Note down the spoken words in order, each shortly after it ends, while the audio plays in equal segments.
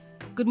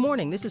Good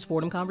morning. This is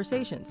Fordham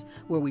Conversations,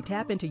 where we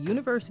tap into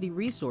university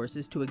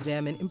resources to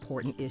examine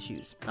important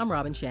issues. I'm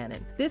Robin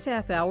Shannon. This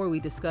half hour, we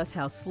discuss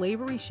how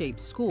slavery shaped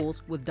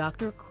schools with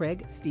Dr.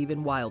 Craig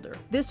Steven Wilder.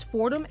 This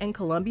Fordham and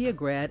Columbia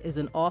grad is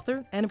an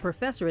author and a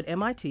professor at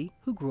MIT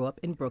who grew up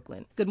in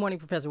Brooklyn. Good morning,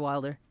 Professor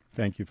Wilder.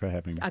 Thank you for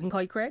having me. I can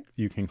call you Craig?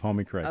 You can call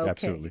me Craig, okay.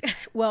 Absolutely.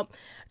 Well,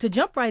 to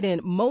jump right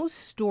in, most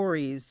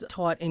stories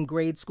taught in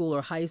grade school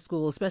or high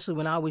school, especially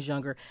when I was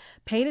younger,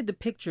 painted the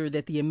picture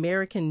that the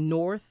American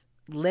North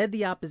led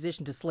the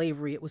opposition to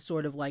slavery. It was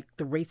sort of like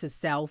the racist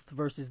South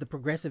versus the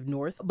progressive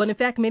North. But in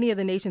fact, many of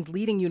the nation's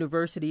leading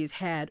universities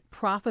had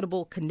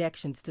profitable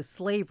connections to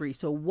slavery.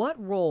 So what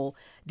role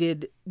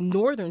did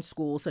northern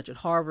schools such as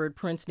Harvard,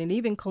 Princeton, and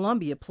even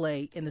Columbia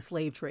play in the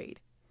slave trade?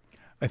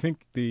 I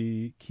think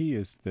the key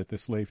is that the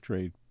slave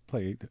trade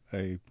played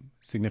a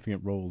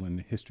significant role in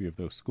the history of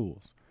those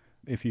schools.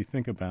 If you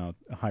think about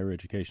higher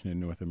education in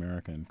North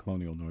America and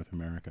colonial North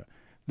America,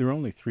 there are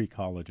only 3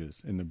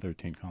 colleges in the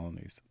 13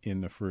 colonies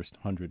in the first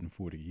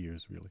 140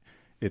 years, really.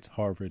 It's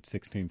Harvard,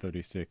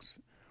 1636,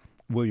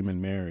 William and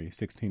Mary,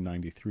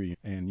 1693,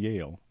 and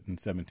Yale in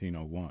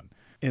 1701.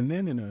 And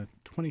then in a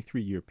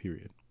 23-year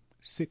period,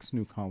 6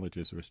 new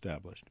colleges are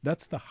established.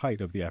 That's the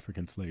height of the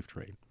African slave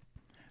trade.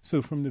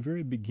 So from the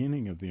very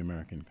beginning of the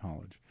American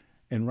college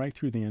and right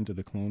through the end of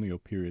the colonial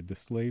period, the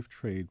slave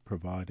trade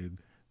provided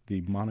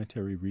the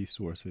monetary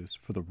resources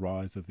for the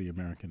rise of the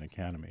American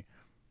academy.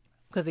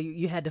 Because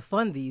you had to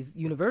fund these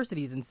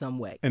universities in some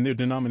way. And they're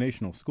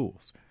denominational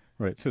schools,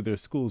 right? So they're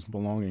schools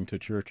belonging to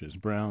churches.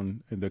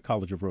 Brown, the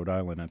College of Rhode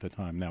Island at the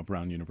time, now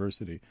Brown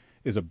University,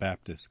 is a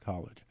Baptist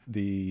college.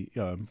 The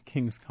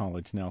King's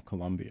College, now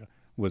Columbia,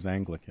 was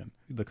Anglican.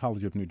 The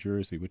College of New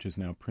Jersey, which is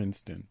now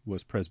Princeton,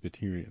 was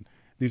Presbyterian.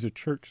 These are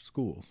church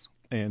schools,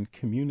 and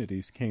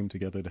communities came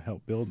together to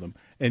help build them.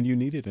 And you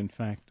needed, in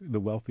fact,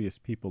 the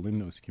wealthiest people in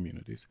those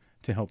communities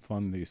to help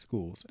fund these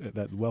schools.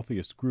 That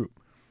wealthiest group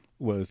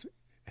was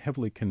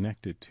heavily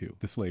connected to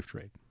the slave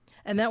trade.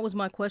 And that was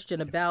my question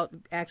about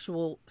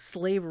actual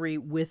slavery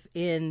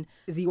within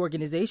the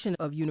organization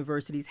of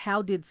universities.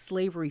 How did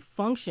slavery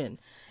function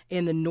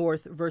in the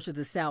North versus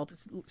the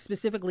South?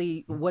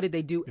 Specifically, what did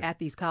they do at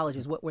these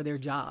colleges? What were their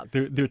jobs?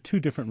 There are 2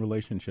 different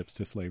relationships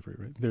to slavery,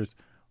 right?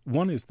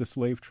 One is the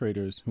slave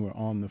traders who are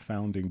on the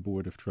founding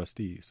board of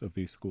trustees of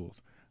these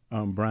schools.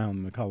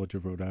 Brown, the College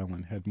of Rhode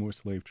Island, had more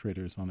slave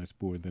traders on its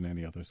board than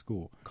any other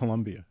school.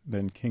 Columbia,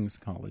 then King's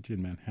College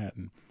in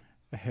Manhattan,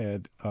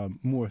 had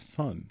more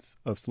sons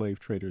of slave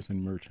traders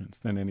and merchants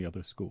than any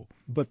other school.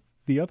 But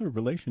the other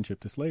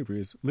relationship to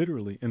slavery is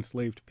literally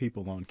enslaved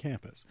people on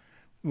campus.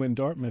 When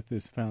Dartmouth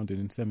is founded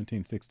in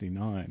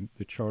 1769,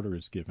 the charter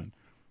is given.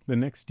 The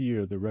next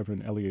year, the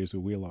Reverend Eleazar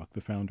Wheelock, the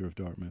founder of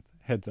Dartmouth,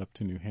 heads up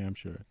to New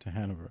Hampshire, to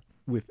Hanover,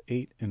 with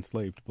 8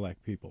 enslaved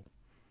black people.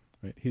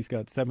 Right? He's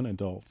got 7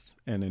 adults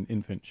and an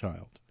infant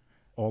child,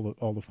 all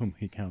of whom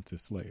he counts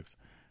as slaves.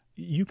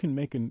 You can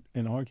make an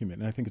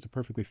argument, and I think it's a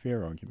perfectly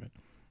fair argument,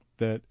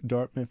 that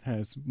Dartmouth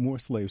has more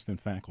slaves than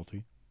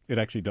faculty. It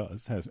actually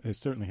does. It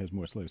certainly has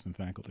more slaves than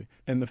faculty.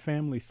 And the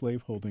family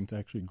slaveholdings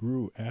actually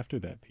grew after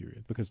that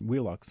period because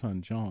Wheelock's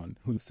son, John,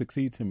 who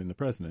succeeds him in the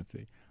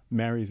presidency,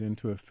 marries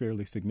into a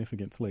fairly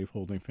significant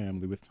slaveholding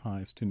family with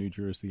ties to New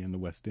Jersey and the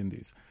West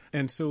Indies.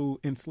 And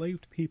so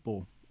enslaved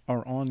people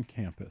are on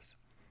campus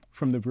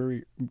from the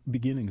very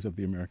beginnings of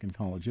the American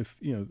college.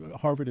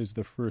 Harvard is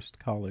the first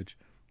college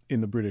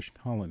in the British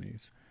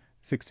colonies,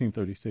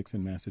 1636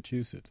 in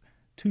Massachusetts.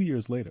 2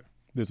 years later,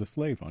 there's a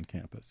slave on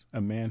campus,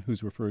 a man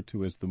who's referred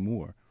to as the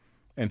Moor,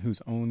 and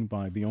who's owned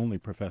by the only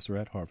professor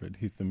at Harvard.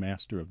 He's the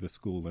master of the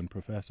school and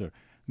professor,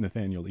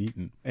 Nathaniel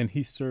Eaton, and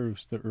he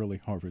serves the early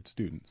Harvard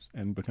students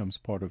and becomes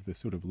part of the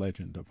sort of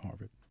legend of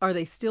Harvard. Are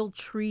they still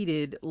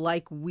treated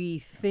like we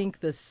think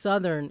the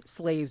Southern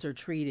slaves are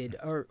treated,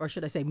 or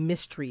should I say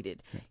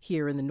mistreated,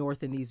 here in the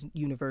North in these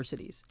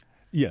universities?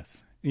 Yes.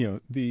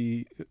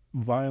 The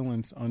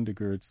violence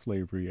undergirds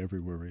slavery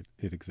everywhere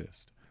it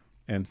exists.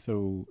 And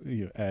so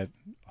at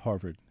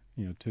Harvard,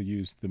 to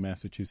use the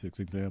Massachusetts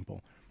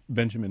example,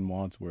 Benjamin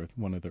Wadsworth,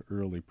 one of the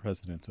early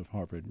presidents of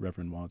Harvard,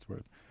 Reverend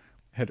Wadsworth,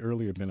 had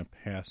earlier been a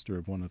pastor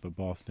of one of the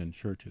Boston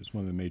churches,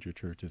 one of the major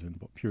churches,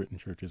 Puritan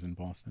churches in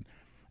Boston.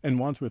 And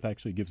Wadsworth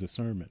actually gives a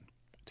sermon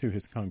to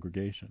his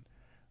congregation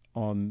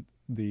on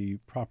the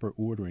proper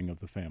ordering of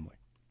the family,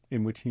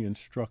 in which he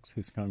instructs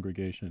his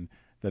congregation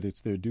that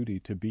it's their duty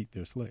to beat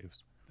their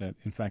slaves, that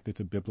in fact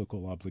it's a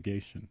biblical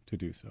obligation to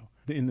do so.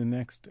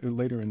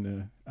 Later in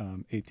the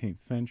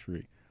 18th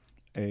century,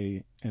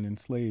 an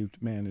enslaved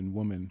man and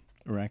woman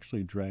are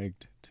actually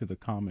dragged to the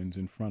commons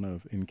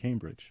in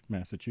Cambridge,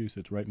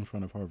 Massachusetts, right in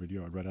front of Harvard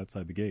Yard, right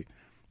outside the gate.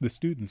 The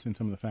students and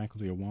some of the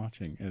faculty are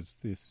watching as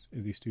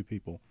these 2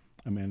 people,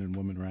 a man and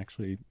woman, are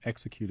actually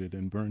executed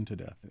and burned to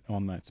death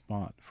on that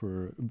spot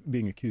for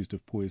being accused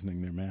of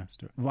poisoning their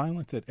master.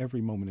 Violence at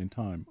every moment in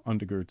time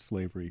undergirds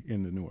slavery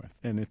in the North,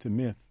 and it's a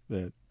myth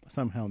that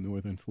somehow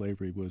Northern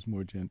slavery was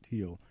more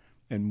genteel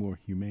and more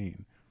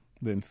humane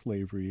than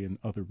slavery in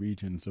other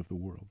regions of the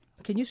world.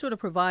 Can you sort of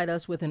provide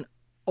us with an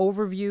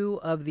overview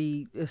of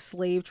the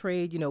slave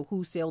trade?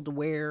 Who sailed to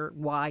where,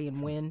 why,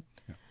 and when?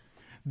 Yeah.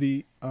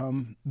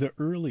 The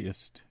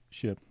earliest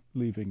ship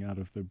leaving out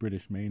of the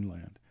British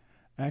mainland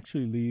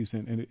actually leaves,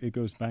 and it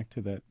goes back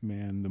to that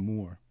man, the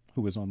Moor,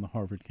 who was on the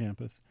Harvard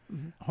campus.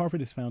 Mm-hmm.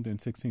 Harvard is founded in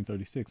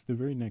 1636. The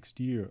very next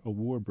year, a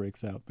war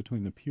breaks out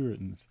between the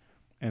Puritans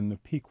and the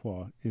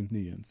Pequot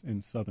Indians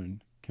in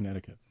southern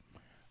Connecticut.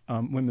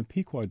 When the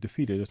Pequot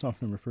defeated, it's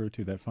often referred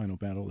to, that final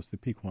battle, as the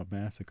Pequot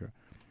Massacre.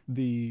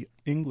 The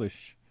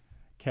English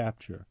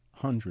capture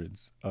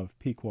hundreds of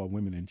Pequot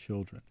women and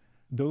children.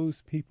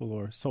 Those people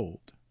are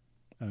sold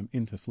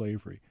into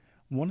slavery.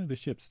 One of the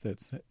ships that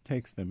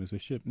takes them is a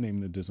ship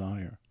named the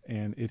Desire,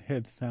 and it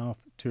heads south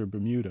to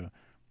Bermuda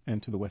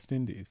and to the West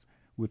Indies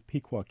with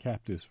Pequot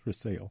captives for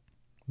sale.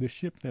 The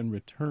ship then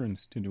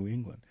returns to New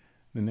England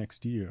the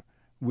next year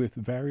with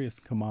various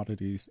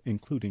commodities,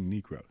 including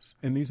Negroes.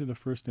 And these are the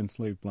first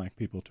enslaved black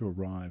people to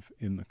arrive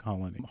in the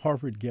colony.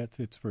 Harvard gets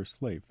its first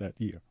slave that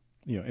year.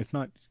 It's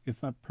not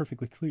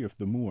perfectly clear if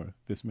the Moor,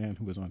 this man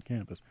who was on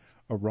campus,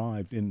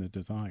 arrived in the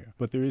Desire,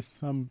 but there is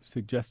some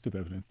suggestive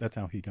evidence that's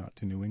how he got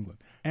to New England.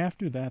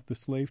 After that, the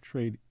slave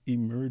trade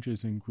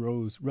emerges and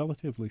grows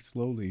relatively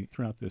slowly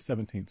throughout the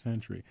 17th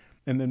century,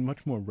 and then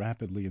much more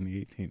rapidly in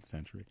the 18th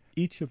century.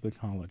 Each of the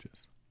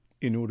colleges,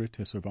 in order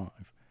to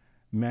survive,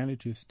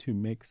 manages to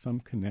make some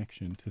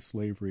connection to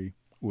slavery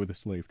or the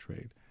slave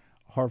trade.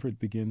 Harvard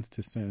begins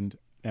to send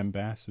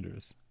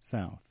ambassadors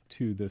south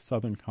to the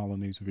southern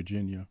colonies,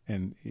 Virginia,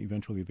 and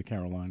eventually the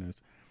Carolinas,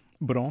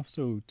 but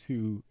also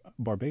to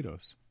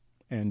Barbados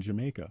and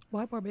Jamaica.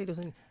 Why Barbados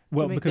and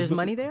Jamaica? Because there's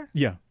money there?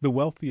 Yeah. The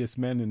wealthiest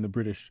men in the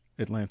British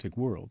Atlantic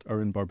world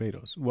are in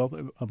Barbados.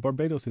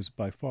 Barbados is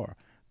by far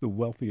the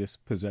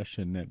wealthiest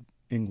possession that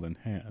England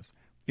has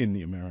in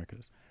the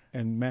Americas.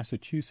 And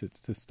Massachusetts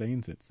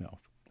sustains itself.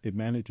 It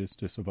manages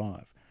to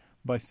survive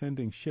by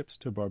sending ships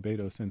to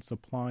Barbados and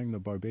supplying the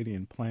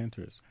Barbadian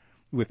planters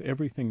with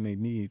everything they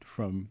need,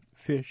 from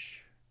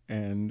fish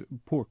and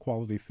poor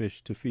quality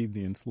fish to feed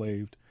the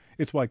enslaved.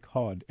 It's why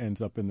cod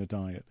ends up in the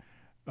diet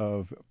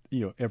of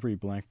every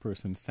black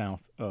person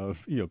south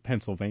of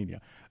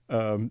Pennsylvania,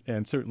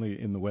 and certainly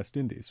in the West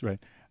Indies, right?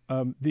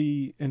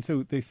 And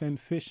so they send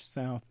fish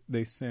south.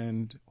 They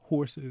send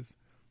horses.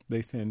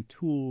 They send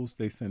tools.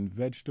 They send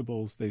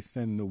vegetables. They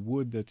send the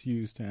wood that's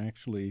used to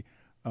actually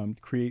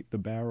create the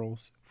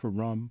barrels for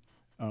rum,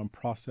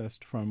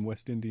 processed from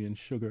West Indian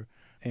sugar,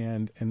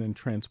 and then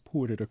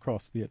transported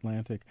across the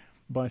Atlantic.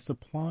 By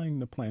supplying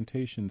the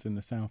plantations in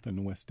the South and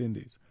the West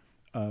Indies,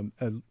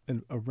 a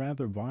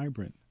rather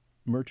vibrant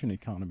merchant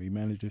economy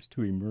manages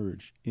to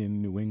emerge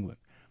in New England.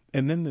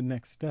 And then the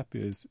next step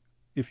is,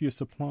 if you're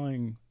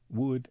supplying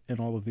wood and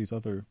all of these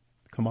other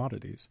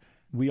commodities,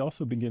 we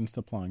also begin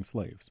supplying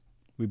slaves.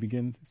 We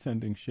begin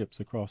sending ships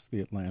across the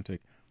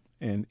Atlantic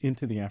and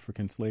into the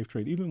African slave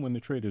trade, even when the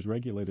trade is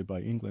regulated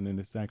by England and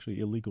it's actually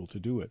illegal to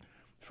do it.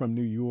 From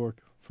New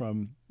York,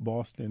 from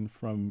Boston,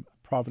 from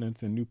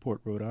Providence and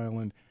Newport, Rhode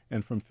Island,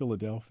 and from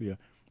Philadelphia,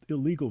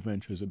 illegal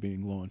ventures are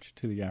being launched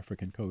to the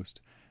African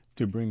coast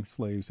to bring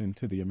slaves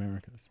into the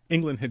Americas.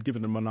 England had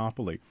given a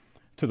monopoly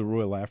to the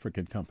Royal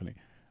African Company,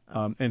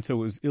 and so it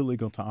was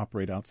illegal to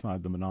operate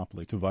outside the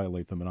monopoly, to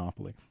violate the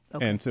monopoly.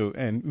 Okay.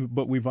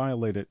 But we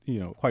violate it,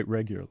 quite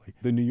regularly.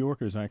 The New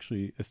Yorkers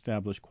actually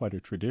established quite a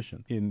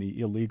tradition in the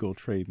illegal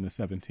trade in the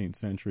 17th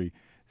century,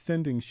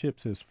 sending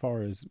ships as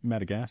far as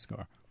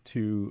Madagascar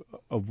to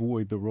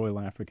avoid the Royal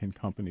African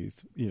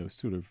Company's,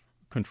 sort of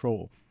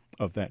control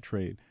of that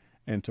trade,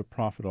 and to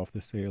profit off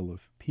the sale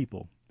of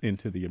people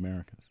into the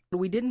Americas.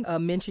 We didn't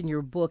mention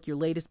your book, your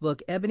latest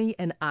book, Ebony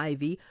and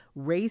Ivy,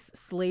 Race,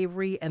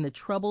 Slavery, and the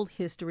Troubled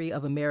History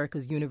of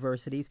America's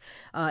Universities.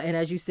 And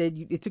as you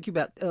said, it took you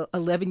about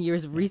 11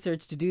 years of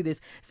research to do this.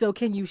 So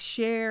can you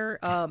share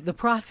the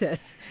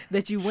process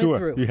that you went through?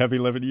 Sure. You have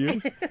 11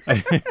 years?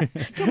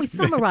 Can we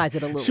summarize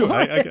it a little? Sure.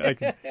 I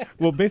can.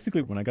 Well,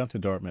 basically, when I got to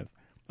Dartmouth,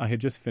 I had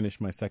just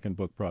finished my second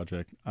book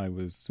project. I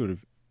was sort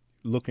of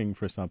looking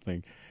for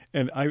something,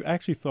 and I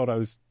actually thought I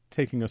was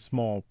taking a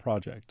small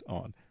project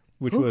on,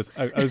 which was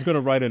I was going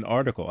to write an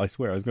article. I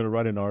swear, I was going to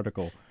write an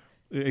article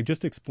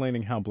just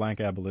explaining how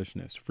black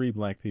abolitionists, free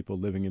black people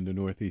living in the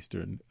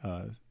northeastern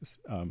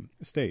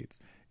states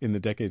in the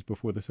decades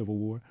before the Civil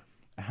War,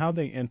 how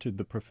they entered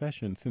the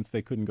profession since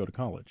they couldn't go to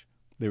college.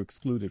 They were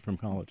excluded from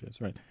colleges,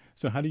 right?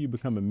 So how do you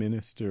become a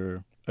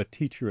minister, a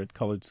teacher at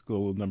college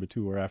school number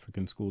 2 or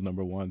African school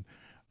number 1,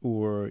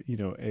 or,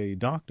 a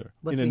doctor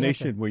in a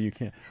nation where you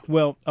can't?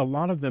 Well, a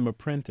lot of them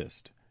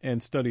apprenticed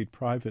and studied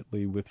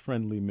privately with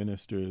friendly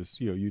ministers.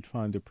 You'd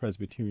find a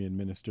Presbyterian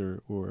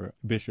minister or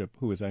bishop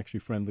who was actually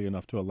friendly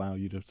enough to allow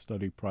you to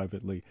study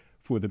privately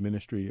for the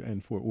ministry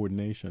and for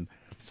ordination.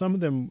 Some of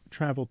them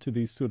traveled to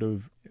these sort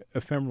of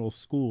ephemeral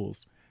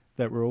schools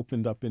that were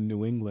opened up in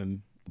New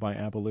England by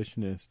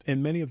abolitionists,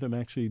 and many of them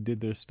actually did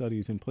their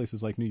studies in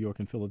places like New York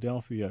and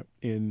Philadelphia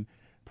in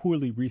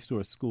poorly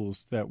resourced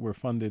schools that were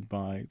funded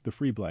by the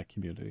free black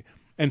community,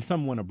 and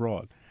some went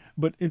abroad.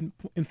 But in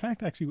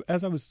fact, actually,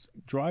 as I was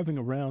driving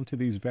around to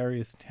these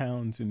various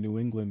towns in New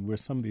England where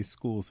some of these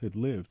schools had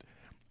lived,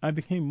 I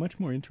became much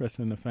more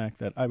interested in the fact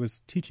that I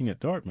was teaching at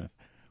Dartmouth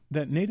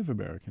that Native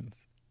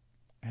Americans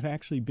had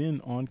actually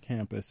been on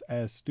campus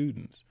as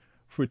students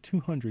for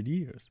 200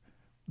 years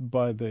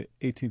by the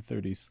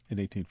 1830s and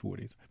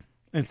 1840s.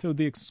 And so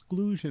the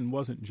exclusion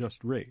wasn't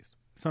just race.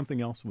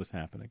 Something else was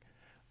happening.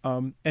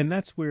 And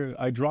that's where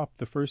I dropped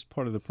the first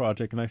part of the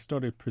project and I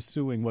started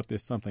pursuing what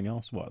this something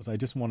else was. I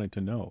just wanted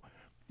to know.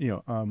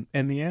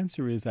 And the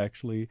answer is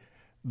actually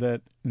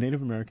that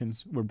Native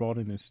Americans were brought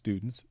in as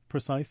students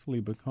precisely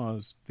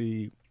because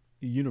the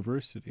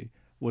university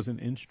was an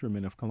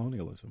instrument of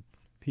colonialism.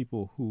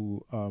 People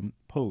who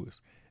pose,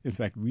 in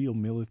fact, real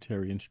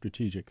military and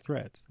strategic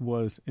threats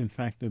was, in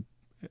fact, an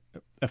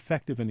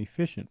effective and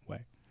efficient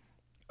way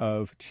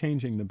of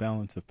changing the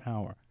balance of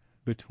power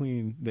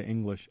between the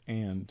English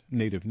and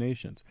native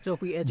nations. So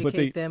if we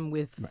educate them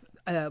with,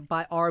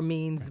 by our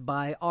means,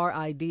 by our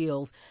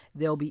ideals,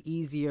 they'll be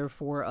easier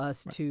for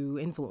us to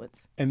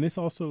influence. And this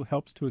also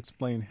helps to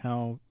explain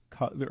how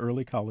the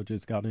early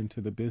colleges got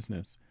into the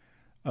business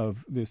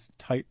of this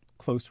tight,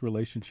 close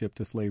relationship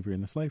to slavery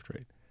and the slave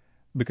trade,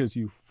 because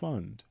you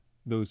fund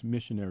those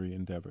missionary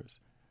endeavors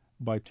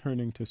by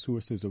turning to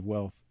sources of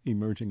wealth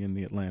emerging in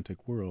the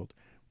Atlantic world.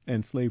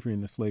 And slavery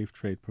and the slave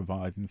trade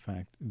provide, in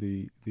fact,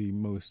 the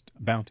most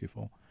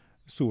bountiful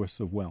source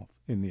of wealth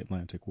in the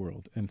Atlantic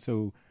world. And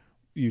so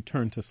you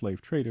turn to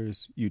slave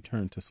traders, you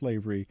turn to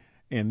slavery,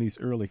 and these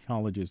early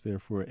colleges,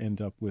 therefore,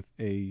 end up with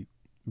a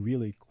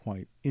really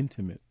quite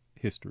intimate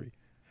history,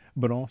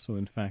 but also,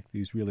 in fact,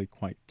 these really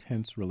quite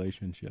tense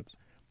relationships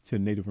to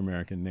Native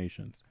American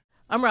nations.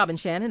 I'm Robin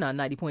Shannon on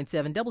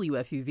 90.7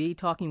 WFUV,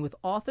 talking with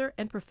author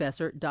and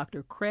professor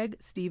Dr. Craig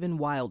Steven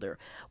Wilder.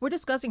 We're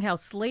discussing how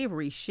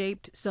slavery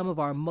shaped some of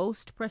our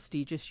most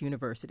prestigious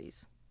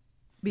universities.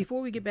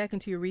 Before we get back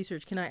into your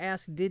research, can I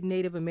ask, did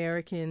Native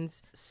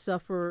Americans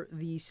suffer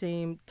the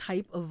same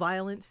type of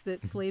violence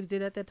that slaves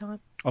did at that time?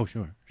 Oh,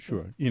 sure.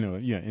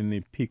 In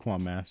the Pequot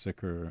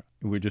Massacre,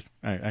 we're just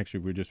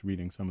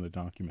reading some of the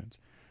documents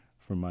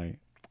from my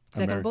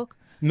second book?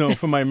 No,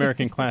 from my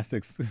American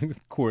Classics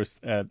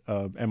course at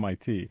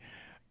MIT.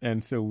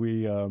 And so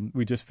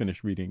we just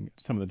finished reading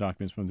some of the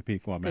documents from the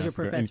Pequot Massacre. Because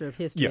you're a professor of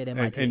history at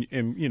MIT.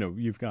 And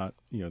you've got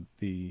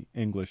the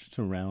English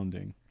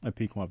surrounding a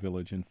Pequot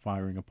village and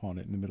firing upon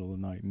it in the middle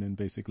of the night and then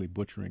basically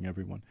butchering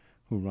everyone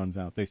who runs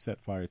out. They set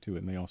fire to it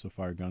and they also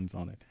fire guns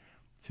on it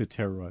to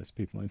terrorize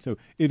people. And so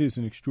it is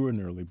an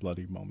extraordinarily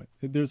bloody moment.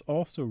 There's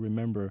also,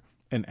 remember,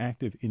 an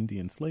active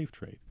Indian slave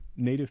trade.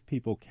 Native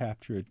people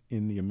captured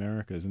in the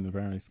Americas, in the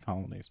various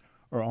colonies,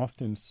 are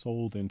often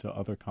sold into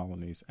other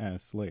colonies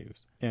as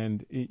slaves.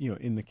 And,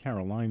 in the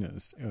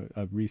Carolinas,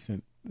 a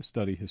recent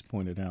study has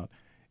pointed out,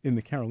 in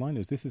the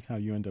Carolinas, this is how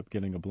you end up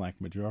getting a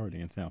black majority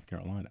in South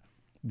Carolina.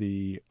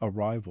 The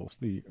arrivals,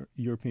 the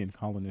European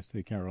colonists,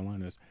 the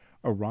Carolinas,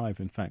 arrive,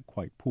 in fact,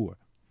 quite poor.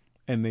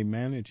 And they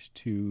manage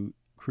to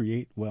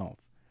create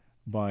wealth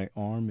by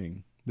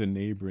arming the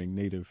neighboring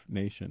native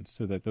nations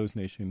so that those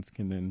nations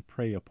can then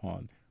prey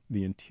upon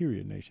the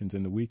interior nations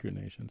and the weaker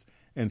nations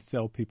and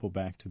sell people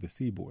back to the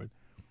seaboard.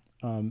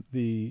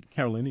 The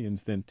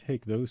Carolinians then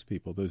take those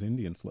people, those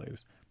Indian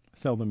slaves,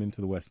 sell them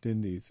into the West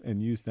Indies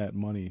and use that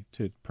money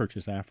to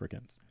purchase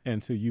Africans.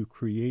 And so you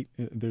create,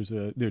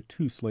 there are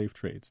two slave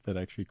trades that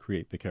actually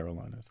create the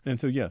Carolinas. And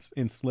so yes,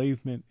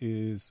 enslavement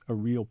is a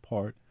real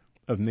part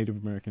of Native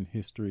American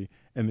history,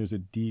 and there's a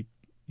deep,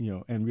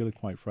 and really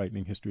quite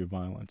frightening history of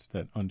violence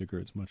that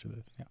undergirds much of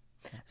this. Yeah.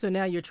 So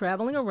now you're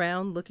traveling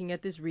around looking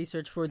at this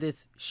research for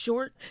this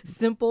short,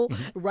 simple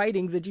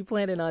writing that you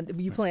planned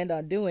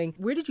on doing.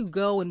 Where did you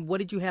go and what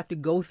did you have to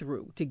go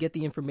through to get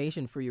the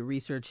information for your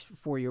research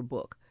for your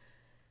book?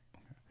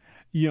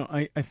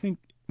 I think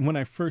when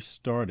I first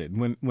started,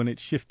 when it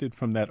shifted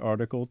from that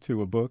article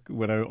to a book,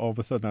 all of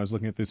a sudden I was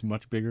looking at this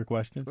much bigger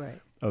question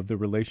of the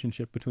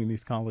relationship between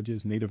these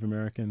colleges, Native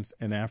Americans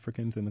and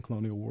Africans in the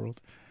colonial world,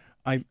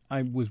 I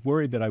was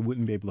worried that I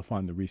wouldn't be able to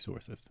find the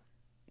resources,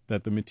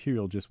 that the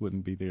material just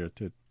wouldn't be there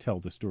to tell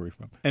the story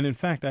from. And in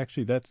fact,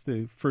 actually, that's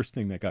the first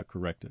thing that got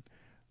corrected.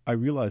 I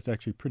realized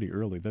actually pretty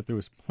early that there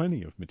was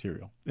plenty of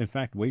material. In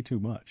fact, way too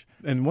much.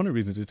 And one of the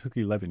reasons it took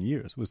 11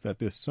 years was that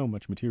there's so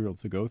much material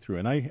to go through.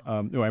 And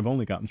I've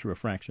only gotten through a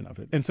fraction of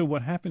it. And so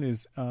what happened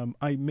is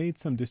I made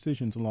some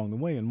decisions along the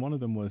way. And one of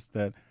them was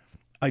that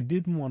I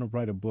didn't want to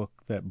write a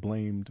book that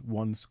blamed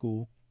one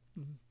school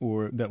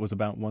or that was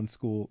about one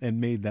school and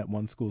made that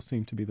one school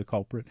seem to be the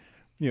culprit.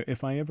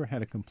 If I ever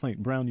had a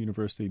complaint, Brown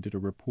University did a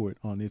report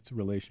on its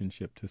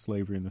relationship to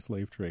slavery and the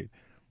slave trade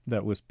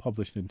that was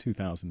published in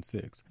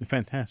 2006. A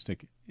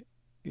fantastic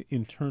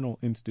internal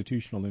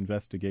institutional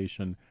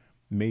investigation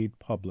made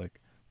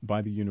public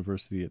by the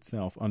university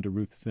itself under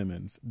Ruth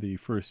Simmons, the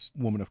first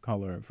woman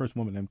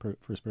and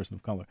first person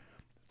of color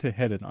to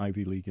head an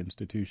Ivy League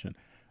institution.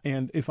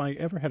 And if I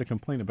ever had a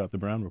complaint about the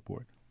Brown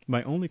report,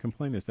 my only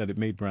complaint is that it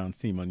made Brown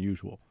seem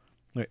unusual.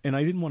 And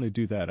I didn't want to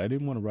do that. I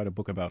didn't want to write a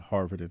book about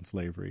Harvard and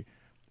slavery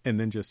and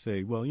then just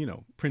say, well,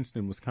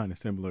 Princeton was kind of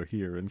similar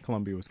here and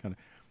Columbia was kind of...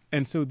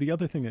 And so the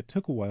other thing that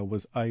took a while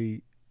was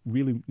I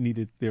really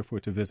needed, therefore,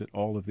 to visit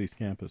all of these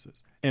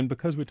campuses. And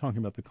because we're talking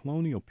about the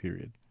colonial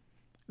period,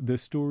 the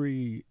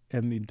story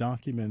and the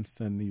documents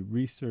and the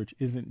research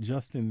isn't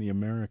just in the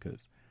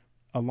Americas.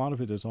 A lot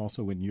of it is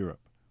also in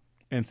Europe.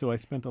 And so I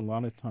spent a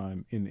lot of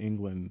time in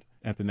England,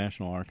 at the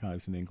National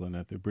Archives in England,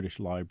 at the British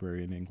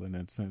Library in England,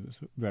 and some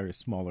various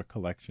smaller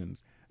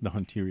collections, the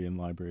Hunterian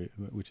Library,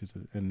 which is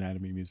an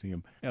anatomy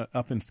museum,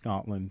 up in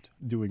Scotland,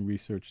 doing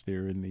research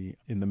there in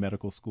the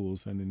medical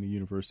schools and in the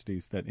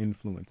universities that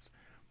influence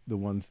the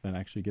ones that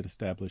actually get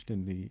established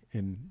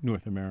in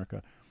North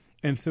America.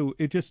 And so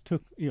it just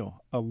took,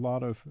 a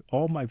lot of,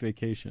 all my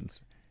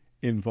vacations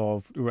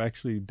involved were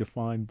actually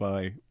defined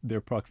by their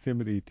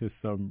proximity to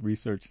some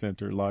research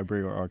center,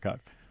 library, or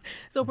archive.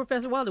 So,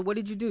 Professor Wilder, what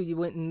did you do? You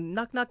went and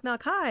knock, knock,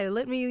 knock. Hi,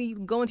 let me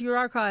go into your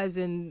archives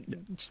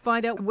and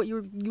find out what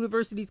your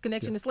university's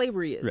connection to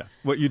slavery is. Yeah,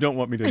 what you don't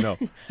want me to know.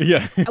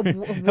 Yeah.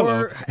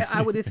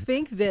 I would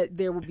think that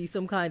there would be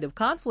some kind of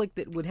conflict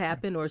that would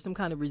happen or some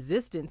kind of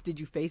resistance. Did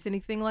you face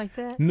anything like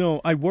that?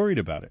 No, I worried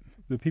about it.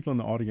 The people in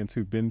the audience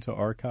who've been to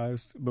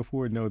archives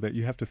before know that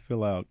you have to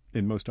fill out,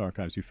 in most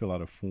archives, you fill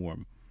out a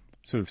form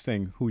sort of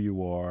saying who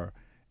you are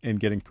and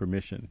getting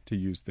permission to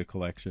use the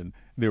collection.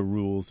 There are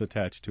rules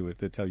attached to it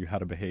that tell you how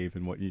to behave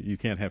and what you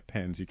can't have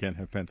pens, you can't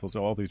have pencils,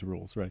 all these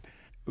rules, right?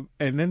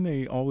 And then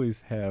they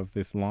always have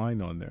this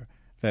line on there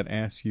that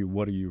asks you,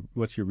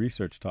 what's your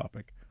research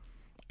topic?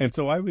 And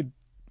so I would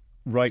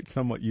write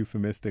somewhat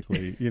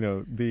euphemistically,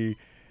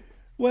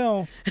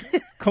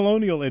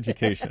 colonial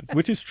education,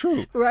 which is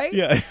true. Right?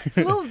 Yeah. It's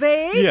a little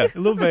vague. Yeah, a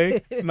little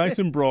vague, nice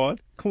and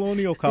broad.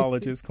 Colonial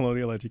colleges,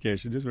 colonial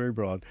education, just very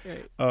broad.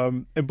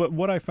 Right. But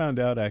what I found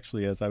out,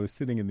 actually, as I was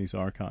sitting in these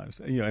archives,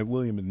 at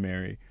William and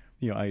Mary,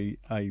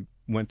 I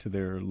went to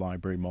their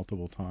library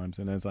multiple times,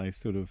 and as I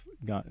sort of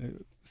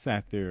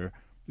sat there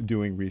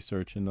doing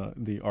research, and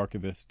the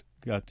archivist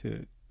got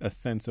to a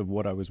sense of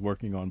what I was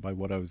working on by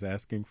what I was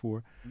asking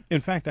for.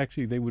 In fact,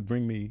 actually, they would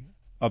bring me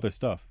other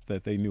stuff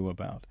that they knew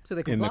about so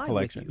they in the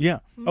collection. With you. Yeah.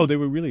 Mm-hmm. Oh, they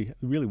were really,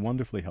 really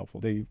wonderfully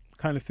helpful. They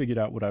kind of figured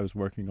out what I was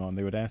working on.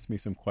 They would ask me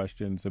some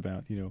questions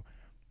about,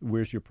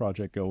 where's your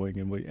project going,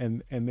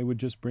 and they would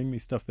just bring me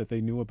stuff that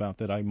they knew about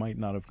that I might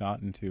not have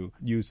gotten to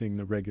using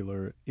the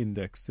regular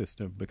index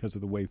system because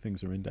of the way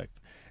things are indexed.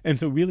 And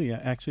so really,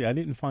 actually, I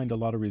didn't find a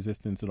lot of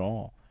resistance at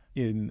all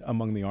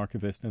among the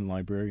archivists and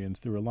librarians.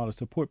 There were a lot of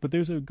support, but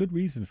there's a good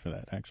reason for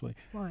that, actually.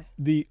 Why?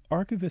 The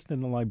archivists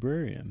and the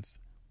librarians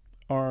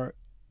are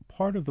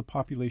part of the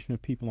population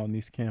of people on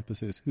these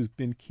campuses who's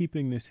been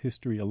keeping this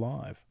history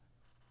alive,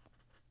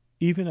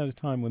 even at a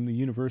time when the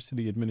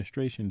university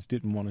administrations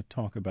didn't want to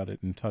talk about it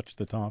and touch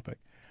the topic.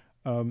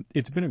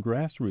 It's been a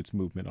grassroots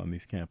movement on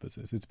these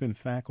campuses. It's been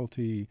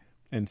faculty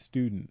and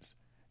students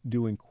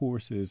doing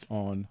courses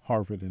on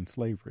Harvard and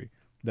slavery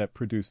that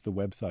produced the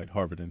website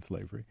Harvard and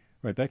Slavery.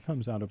 Right, that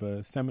comes out of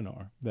a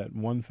seminar that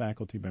one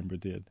faculty member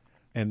did,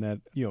 and that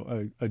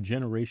a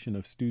generation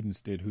of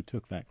students did who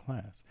took that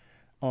class.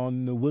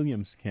 On the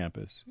Williams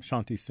campus,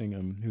 Shanti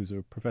Singham, who's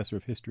a professor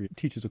of history,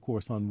 teaches a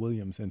course on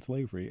Williams and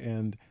slavery.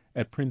 And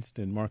at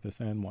Princeton, Martha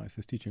Sandweiss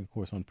is teaching a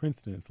course on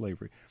Princeton and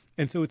slavery.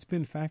 And so it's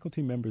been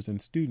faculty members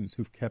and students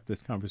who've kept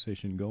this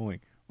conversation going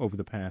over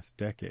the past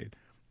decade,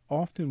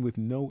 often with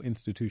no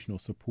institutional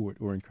support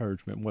or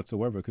encouragement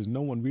whatsoever, because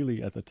no one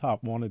really at the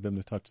top wanted them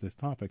to touch this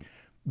topic.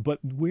 But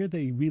where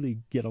they really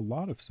get a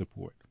lot of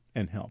support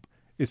and help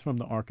is from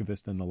the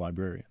archivists and the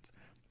librarians.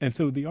 And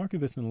so the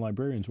archivists and the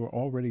librarians were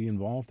already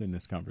involved in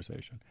this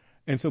conversation.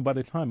 And so by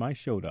the time I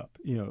showed up,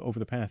 over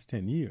the past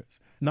 10 years,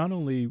 not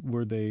only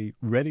were they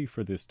ready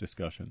for this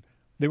discussion,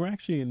 they were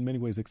actually in many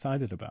ways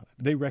excited about it.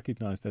 They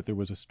recognized that there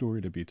was a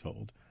story to be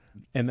told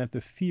and that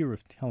the fear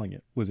of telling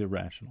it was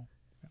irrational.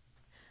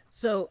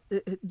 So,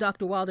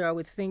 Dr. Wilder, I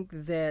would think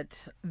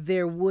that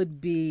there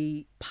would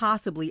be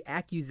possibly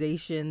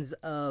accusations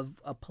of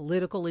a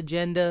political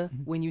agenda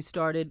when you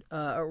started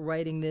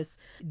writing this.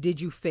 Did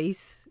you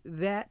face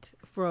that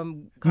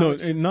from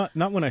colleges? No,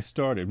 not when I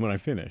started, when I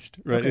finished.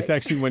 Right, okay. It's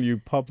actually when you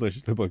publish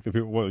the book that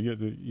people,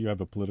 you have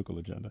a political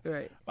agenda.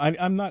 Right.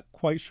 I'm not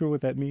quite sure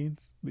what that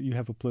means, that you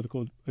have a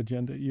political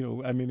agenda.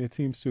 It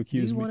seems to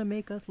accuse me. You want to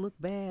make us look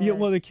bad. Yeah,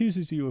 well, it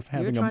accuses you of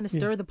having You're trying to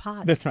stir the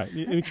pot. That's right.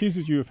 It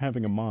accuses you of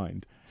having a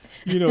mind.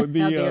 How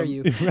dare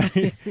you?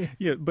 Right?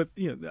 Yeah, but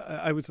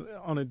I was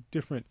on a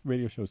different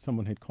radio show.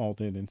 Someone had called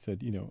in and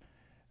said,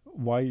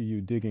 why are you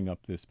digging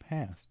up this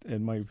past?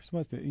 And my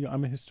response,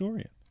 I'm a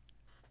historian.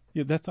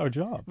 Yeah, that's our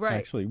job. Right.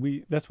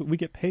 Actually, that's what we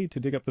get paid to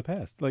dig up the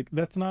past. Like,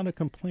 that's not a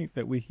complaint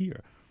that we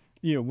hear.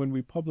 When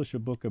we publish a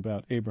book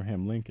about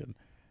Abraham Lincoln,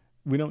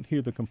 we don't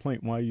hear the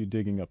complaint, why are you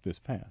digging up this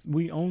past?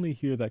 We only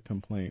hear that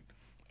complaint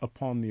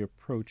upon the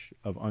approach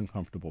of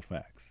uncomfortable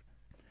facts.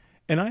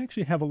 And I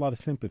actually have a lot of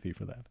sympathy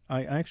for that.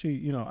 I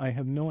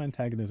have no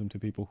antagonism to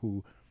people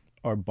who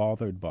are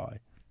bothered by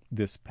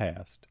this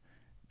past,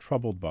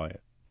 troubled by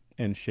it,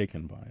 and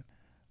shaken by it.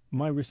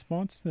 My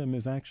response to them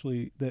is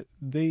actually that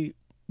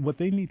what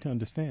they need to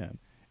understand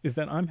is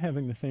that I'm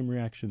having the same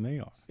reaction they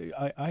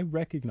are. I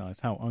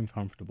recognize how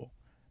uncomfortable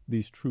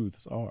these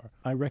truths are.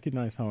 I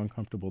recognize how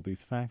uncomfortable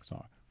these facts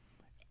are.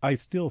 I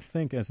still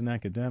think as an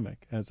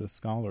academic, as a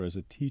scholar, as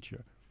a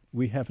teacher,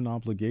 we have an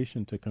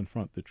obligation to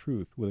confront the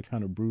truth with a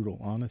kind of brutal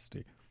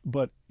honesty.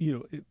 But,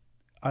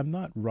 I'm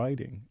not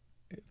writing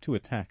to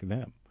attack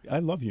them. I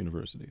love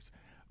universities.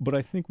 But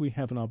I think we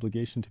have an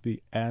obligation to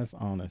be as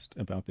honest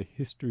about the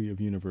history of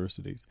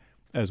universities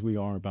as we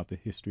are about the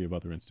history of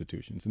other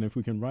institutions. And if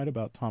we can write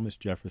about Thomas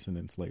Jefferson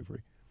and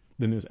slavery,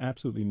 then there's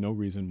absolutely no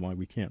reason why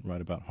we can't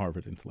write about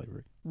Harvard and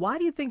slavery. Why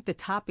do you think the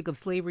topic of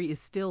slavery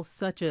is still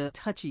such a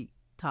touchy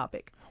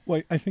topic?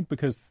 Well, I think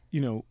because,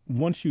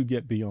 once you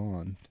get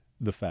beyond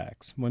the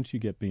facts, once you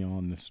get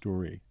beyond the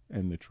story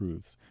and the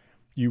truths,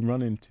 you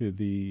run into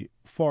the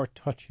far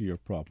touchier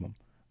problem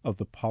of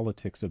the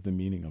politics of the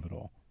meaning of it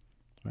all,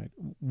 right?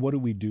 What do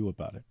we do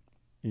about it,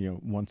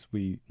 once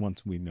we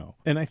know?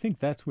 And I think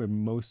that's where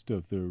most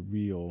of the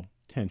real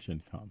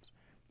tension comes.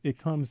 It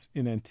comes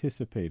in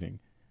anticipating,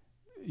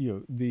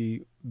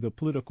 the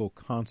political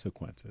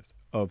consequences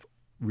of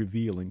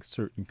revealing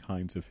certain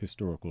kinds of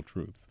historical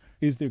truths.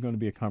 Is there going to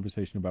be a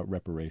conversation about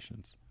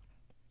reparations?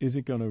 Is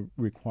it going to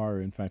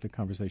require, in fact, a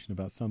conversation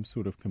about some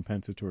sort of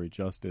compensatory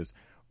justice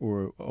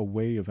or a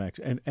way of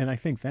action? And I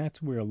think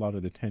that's where a lot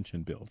of the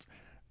tension builds.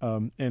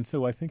 And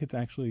so I think it's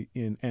actually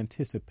in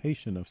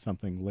anticipation of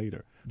something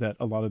later that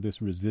a lot of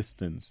this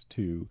resistance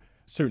to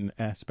certain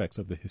aspects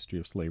of the history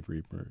of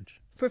slavery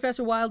emerge.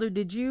 Professor Wilder,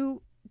 did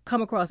you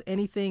come across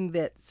anything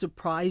that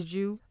surprised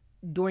you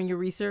during your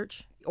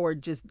research or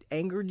just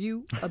angered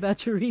you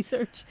about your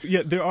research?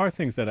 Yeah, there are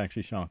things that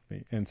actually shocked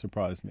me and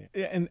surprised me.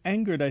 And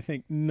angered, I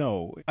think,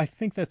 no. I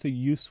think that's a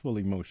useful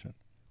emotion.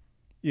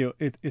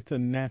 It's a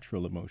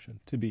natural emotion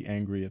to be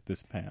angry at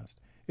this past.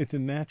 It's a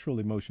natural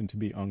emotion to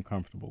be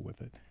uncomfortable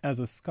with it. As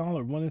a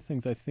scholar, one of the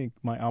things I think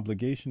my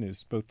obligation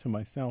is, both to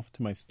myself,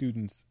 to my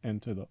students,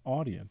 and to the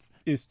audience,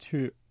 is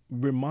to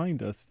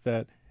remind us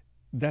that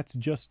that's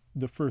just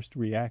the first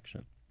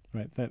reaction,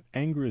 right? That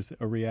anger is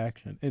a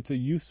reaction. It's a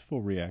useful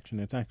reaction.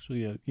 It's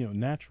actually a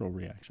natural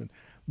reaction.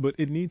 But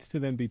it needs to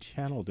then be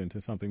channeled into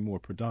something more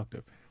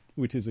productive,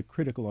 which is a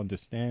critical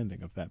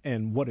understanding of that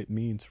and what it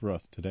means for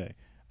us today.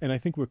 And I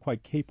think we're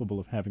quite capable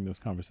of having those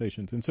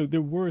conversations. And so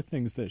there were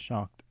things that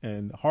shocked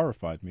and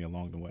horrified me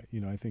along the way.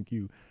 I think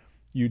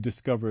you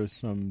discover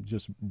some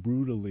just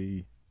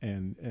brutally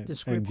and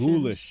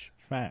ghoulish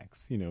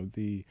facts.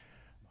 The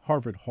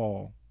Harvard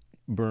Hall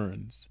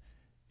burns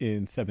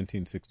in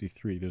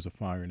 1763. There's a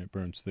fire and it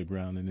burns to the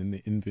ground. And in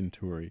the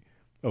inventory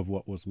of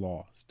what was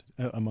lost,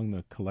 among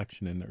the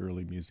collection in the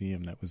early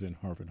museum that was in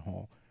Harvard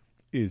Hall,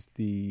 is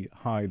the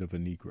hide of a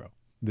Negro,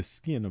 the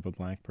skin of a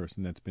black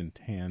person that's been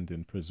tanned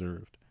and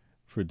preserved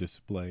for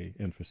display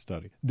and for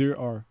study. There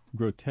are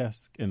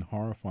grotesque and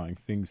horrifying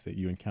things that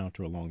you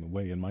encounter along the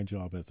way, and my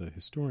job as a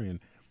historian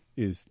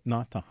is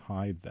not to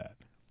hide that,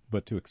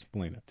 but to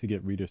explain it, to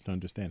get readers to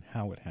understand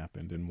how it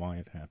happened and why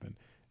it happened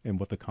and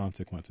what the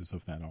consequences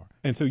of that are.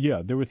 And so,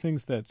 yeah, there were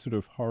things that sort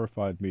of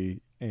horrified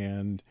me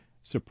and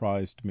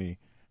surprised me,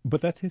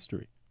 but that's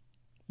history.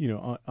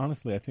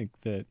 Honestly, I think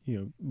that,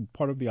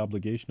 part of the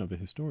obligation of a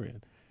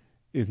historian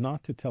is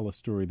not to tell a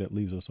story that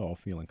leaves us all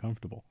feeling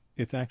comfortable.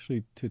 It's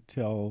actually to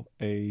tell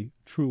a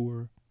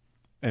truer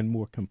and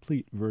more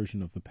complete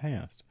version of the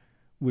past,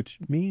 which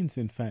means,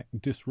 in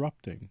fact,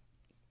 disrupting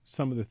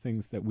some of the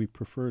things that we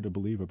prefer to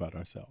believe about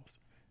ourselves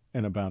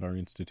and about our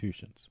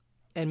institutions.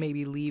 And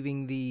maybe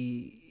leaving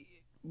the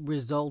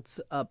results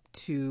up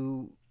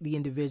to the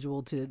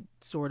individual to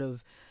sort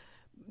of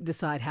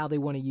decide how they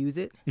want to use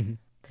it. Mm-hmm.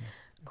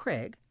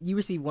 Craig, you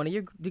received one of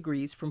your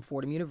degrees from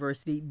Fordham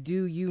University.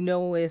 Do you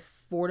know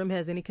if Fordham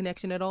has any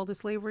connection at all to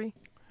slavery?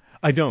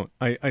 I don't.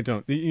 I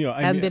don't.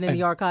 I haven't been in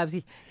the archives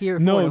here.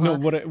 No, Fordham,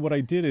 no. huh? What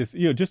I did is,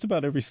 just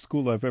about every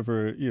school I've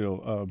ever,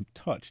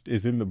 touched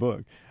is in the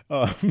book.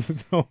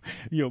 So,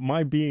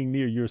 my being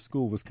near your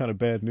school was kind of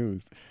bad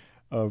news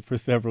for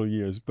several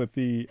years. But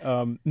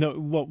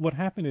what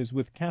happened is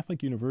with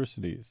Catholic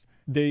universities,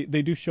 they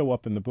do show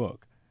up in the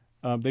book.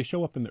 They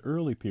show up in the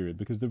early period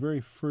because the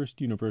very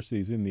first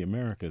universities in the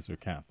Americas are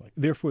Catholic.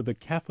 Therefore, the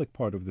Catholic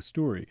part of the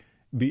story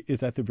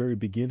is at the very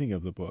beginning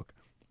of the book,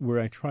 where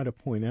I try to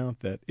point out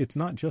that it's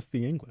not just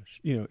the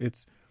English.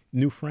 It's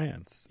New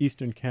France,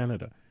 Eastern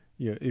Canada.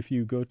 If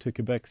you go to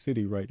Quebec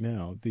City right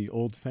now, the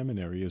old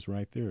seminary is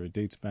right there. It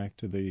dates back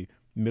to the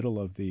middle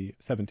of the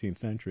 17th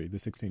century, the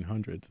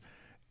 1600s,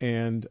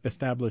 and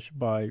established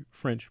by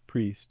French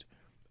priests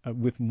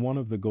with one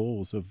of the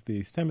goals of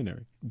the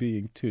seminary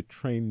being to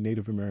train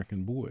Native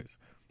American boys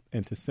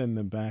and to send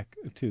them back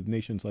to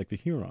nations like the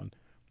Huron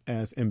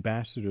as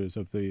ambassadors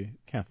of the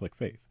Catholic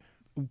faith.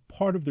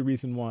 Part of the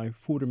reason why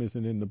Fordham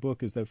isn't in the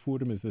book is that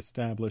Fordham is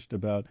established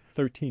about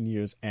 13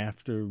 years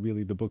after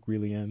really the book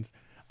really ends.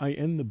 I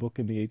end the book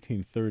in the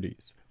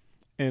 1830s.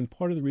 And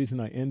part of the reason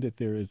I end it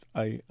there is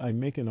I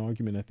make an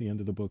argument at the end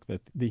of the book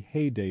that the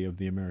heyday of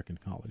the American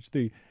college,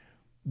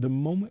 the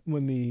moment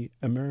when the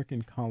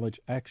American college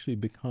actually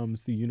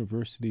becomes the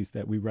universities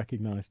that we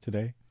recognize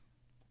today,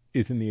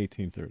 is in the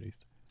 1830s.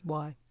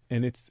 Why?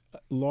 And it's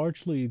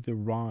largely the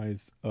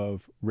rise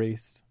of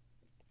race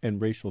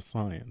and racial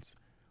science,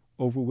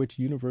 over which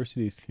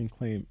universities can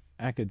claim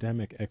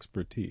academic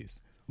expertise,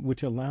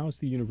 which allows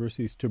the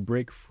universities to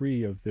break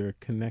free of their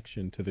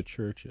connection to the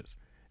churches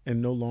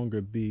and no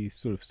longer be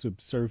sort of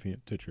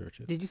subservient to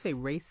churches. Did you say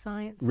race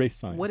science? Race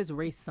science. What is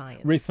race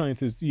science? Race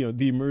science is,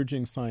 the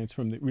emerging science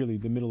from really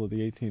the middle of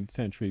the 18th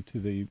century to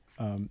the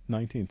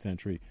 19th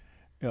century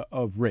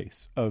of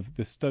race, of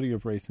the study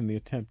of race and the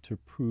attempt to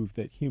prove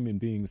that human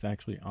beings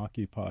actually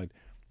occupied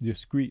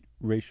discrete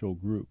racial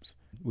groups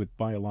with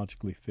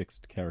biologically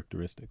fixed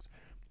characteristics.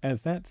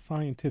 As that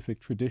scientific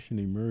tradition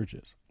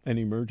emerges, and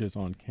emerges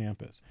on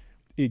campus,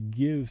 it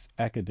gives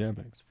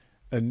academics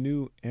a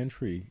new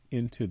entry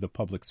into the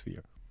public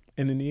sphere.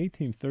 And in the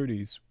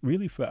 1830s,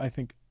 really,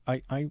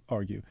 I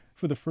argue,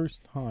 for the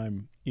first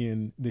time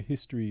in the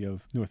history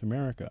of North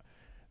America,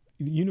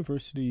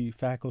 university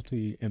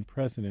faculty and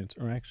presidents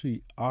are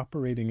actually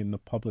operating in the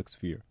public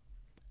sphere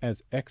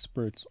as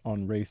experts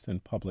on race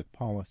and public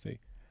policy,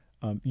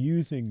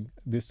 using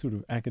this sort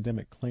of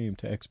academic claim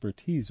to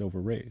expertise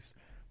over race.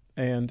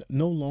 And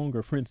no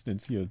longer, for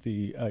instance,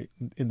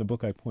 in the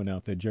book I point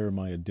out that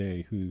Jeremiah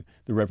Day,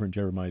 the Reverend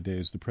Jeremiah Day,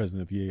 is the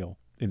president of Yale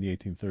in the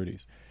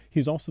 1830s.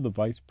 He's also the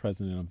vice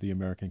president of the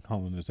American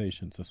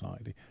Colonization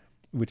Society,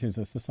 which is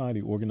a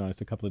society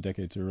organized a couple of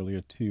decades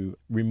earlier to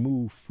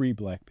remove free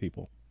black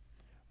people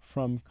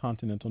from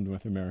continental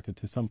North America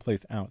to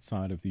someplace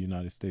outside of the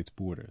United States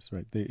borders.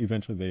 Right?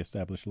 Eventually they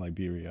established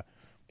Liberia,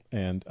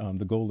 and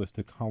the goal is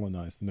to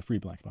colonize the free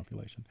black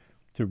population,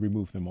 to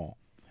remove them all.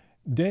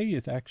 Day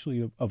is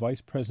actually a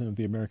vice president of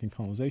the American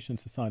Colonization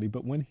Society,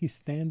 but when he's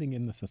standing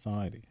in the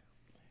society,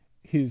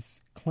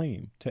 his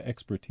claim to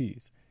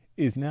expertise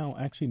is now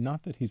actually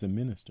not that he's a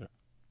minister,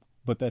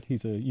 but that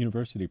he's a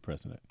university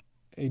president.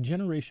 A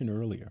generation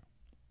earlier,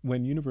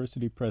 when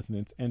university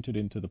presidents entered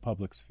into the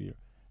public sphere,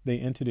 they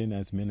entered in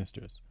as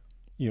ministers.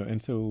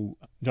 And so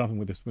Jonathan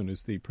Witherspoon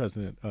is the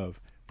president of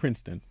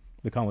Princeton,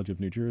 the College of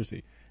New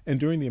Jersey, and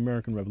during the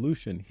American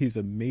Revolution, he's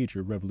a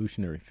major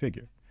revolutionary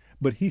figure.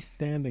 But he's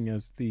standing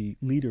as the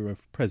leader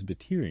of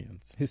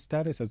Presbyterians. His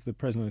status as the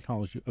president of the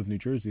College of New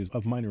Jersey is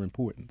of minor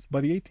importance. By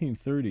the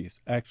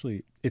 1830s,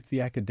 actually, it's the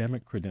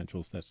academic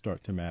credentials that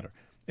start to matter.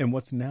 And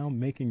what's now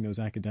making those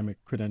academic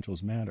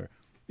credentials matter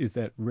is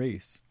that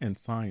race and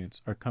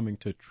science are coming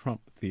to trump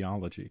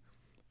theology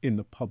in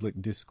the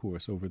public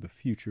discourse over the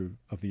future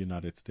of the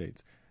United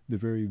States, the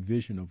very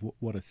vision of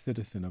what a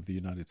citizen of the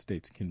United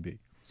States can be.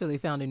 So they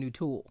found a new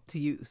tool to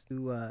use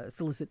to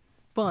solicit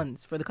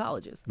funds for the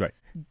colleges. Right.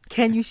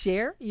 Can you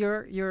share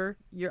your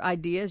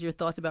ideas, your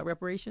thoughts about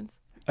reparations?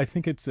 I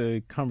think it's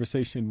a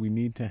conversation we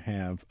need to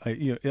have. I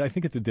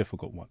think it's a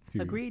difficult one.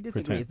 Agree,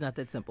 disagree. Pretend. It's not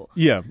that simple.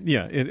 Yeah.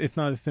 It's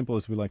not as simple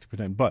as we like to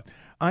pretend. But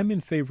I'm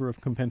in favor of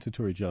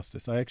compensatory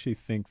justice. I actually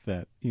think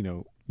that,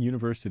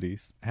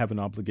 universities have an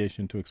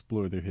obligation to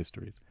explore their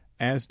histories,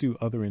 as do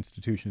other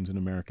institutions in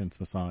American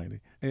society.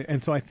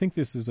 And so I think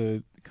this is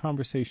a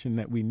conversation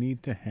that we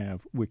need to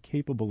have. We're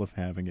capable of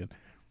having it.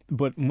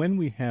 But when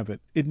we have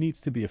it, it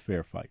needs to be a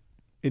fair fight.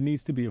 It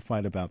needs to be a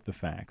fight about the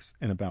facts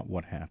and about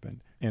what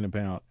happened and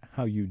about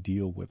how you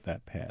deal with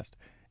that past.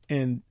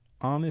 And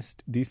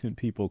honest, decent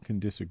people can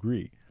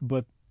disagree,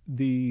 but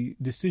the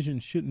decision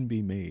shouldn't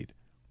be made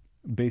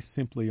based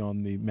simply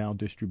on the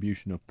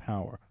maldistribution of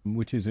power,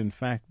 which is in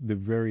fact the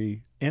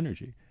very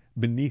energy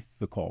beneath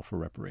the call for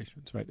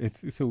reparations. Right?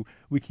 So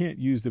we can't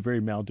use the very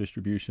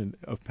maldistribution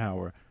of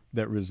power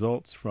that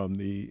results from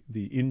the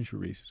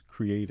injuries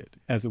created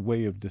as a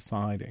way of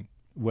deciding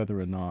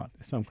whether or not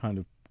some kind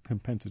of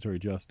compensatory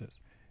justice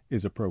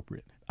is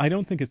appropriate. I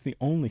don't think it's the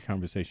only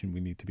conversation we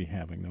need to be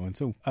having, though. And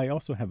so I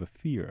also have a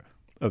fear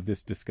of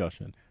this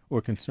discussion or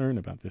concern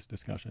about this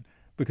discussion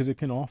because it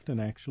can often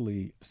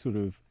actually sort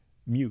of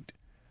mute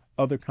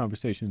other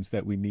conversations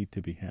that we need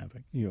to be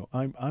having.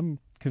 I'm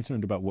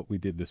concerned about what we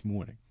did this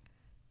morning.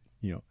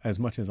 As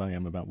much as I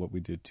am about what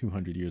we did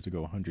 200 years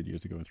ago, 100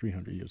 years ago, and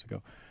 300 years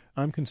ago.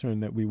 I'm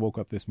concerned that we woke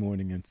up this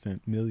morning and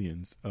sent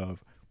millions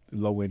of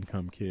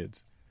low-income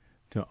kids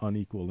to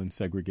unequal and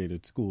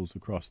segregated schools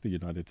across the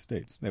United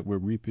States, that we're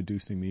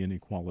reproducing the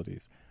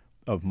inequalities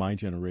of my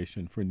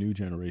generation for new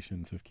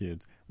generations of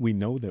kids. We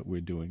know that we're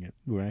doing it.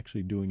 We're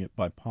actually doing it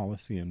by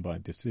policy and by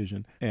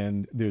decision,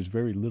 and there's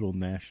very little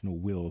national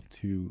will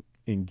to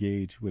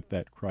engage with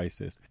that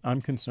crisis.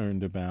 I'm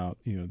concerned about,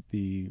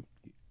 the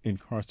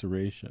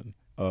incarceration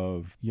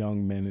of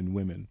young men and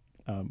women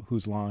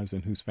whose lives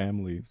and whose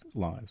families'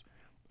 lives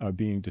are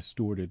being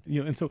distorted.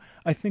 And so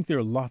I think there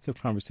are lots of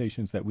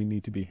conversations that we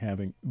need to be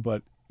having,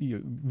 but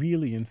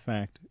really, in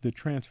fact, the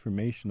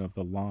transformation of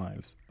the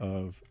lives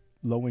of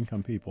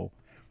low-income people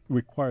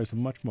requires a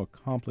much more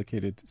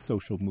complicated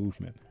social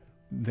movement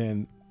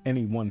than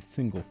any one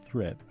single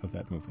thread of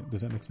that movement.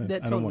 Does that make sense?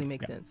 That totally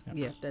makes sense.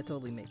 Yeah, that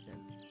totally makes sense.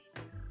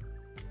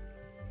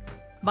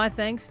 My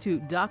thanks to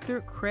Dr.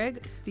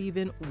 Craig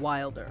Steven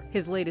Wilder.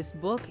 His latest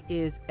book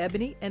is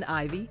Ebony and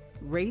Ivy,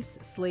 Race,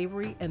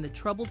 Slavery, and the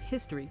Troubled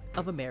History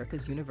of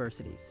America's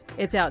Universities.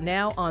 It's out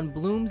now on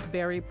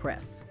Bloomsbury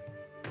Press.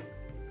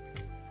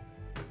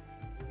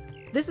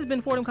 This has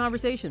been Fordham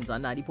Conversations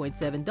on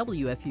 90.7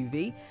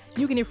 WFUV.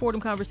 You can hear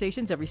Fordham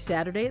Conversations every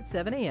Saturday at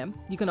 7 a.m.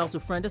 You can also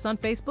friend us on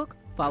Facebook,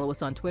 follow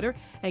us on Twitter,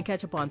 and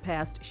catch up on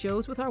past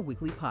shows with our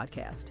weekly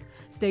podcast.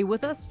 Stay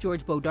with us.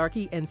 George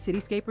Bodarky and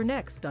Cityscape are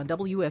next on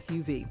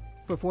WFUV.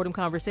 For Fordham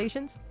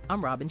Conversations,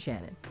 I'm Robin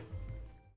Shannon.